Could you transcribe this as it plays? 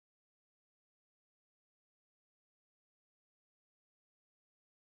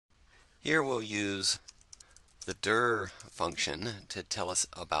Here we'll use the dir function to tell us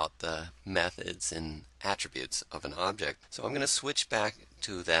about the methods and attributes of an object. So I'm going to switch back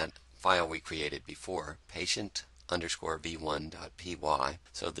to that file we created before, patient_v1.py.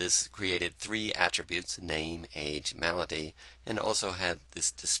 So this created three attributes, name, age, malady, and also had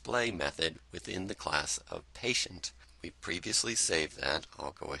this display method within the class of patient. We previously saved that.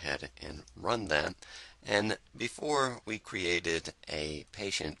 I'll go ahead and run that. And before we created a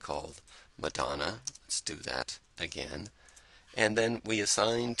patient called Madonna. Let's do that again. And then we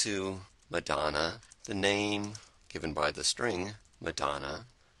assign to Madonna the name given by the string Madonna.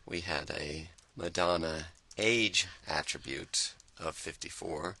 We had a Madonna age attribute of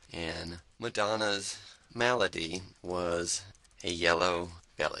 54, and Madonna's malady was a yellow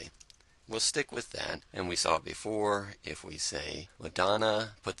belly. We'll stick with that, and we saw before, if we say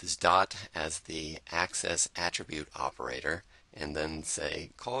Madonna, put this dot as the access attribute operator, and then say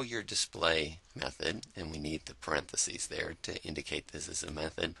call your display method, and we need the parentheses there to indicate this is a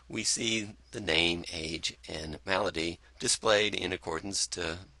method. We see the name, age, and malady displayed in accordance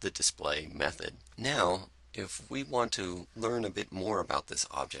to the display method. Now, if we want to learn a bit more about this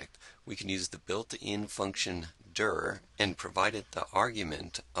object, we can use the built-in function dir and provide it the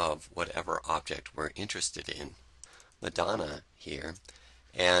argument of whatever object we're interested in, Madonna here,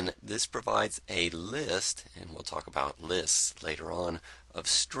 and this provides a list, and we'll talk about lists later on, of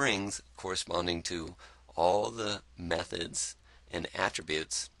strings corresponding to all the methods and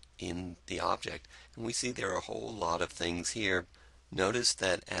attributes in the object. And we see there are a whole lot of things here. Notice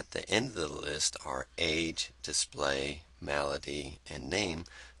that at the end of the list are age, display, malady, and name.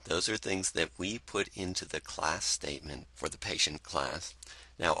 Those are things that we put into the class statement for the patient class.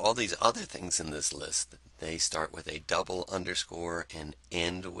 Now all these other things in this list, they start with a double underscore and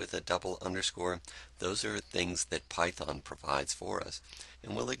end with a double underscore. Those are things that Python provides for us.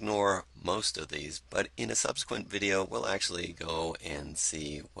 And we'll ignore most of these, but in a subsequent video we'll actually go and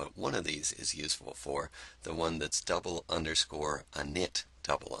see what one of these is useful for, the one that's double underscore init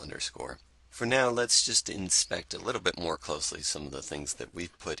double underscore. For now, let's just inspect a little bit more closely some of the things that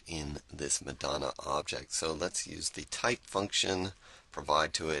we've put in this Madonna object. So let's use the type function,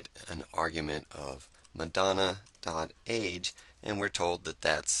 provide to it an argument of Madonna.age, and we're told that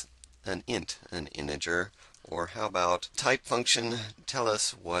that's an int, an integer. Or how about type function, tell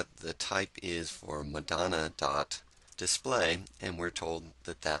us what the type is for Madonna.display, and we're told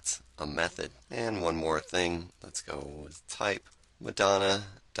that that's a method. And one more thing, let's go with type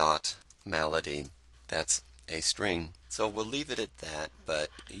Madonna.malady. That's a string. So we'll leave it at that, but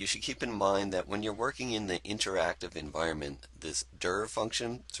you should keep in mind that when you're working in the interactive environment, this dir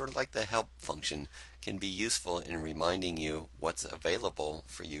function, sort of like the help function, can be useful in reminding you what's available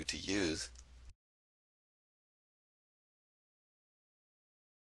for you to use.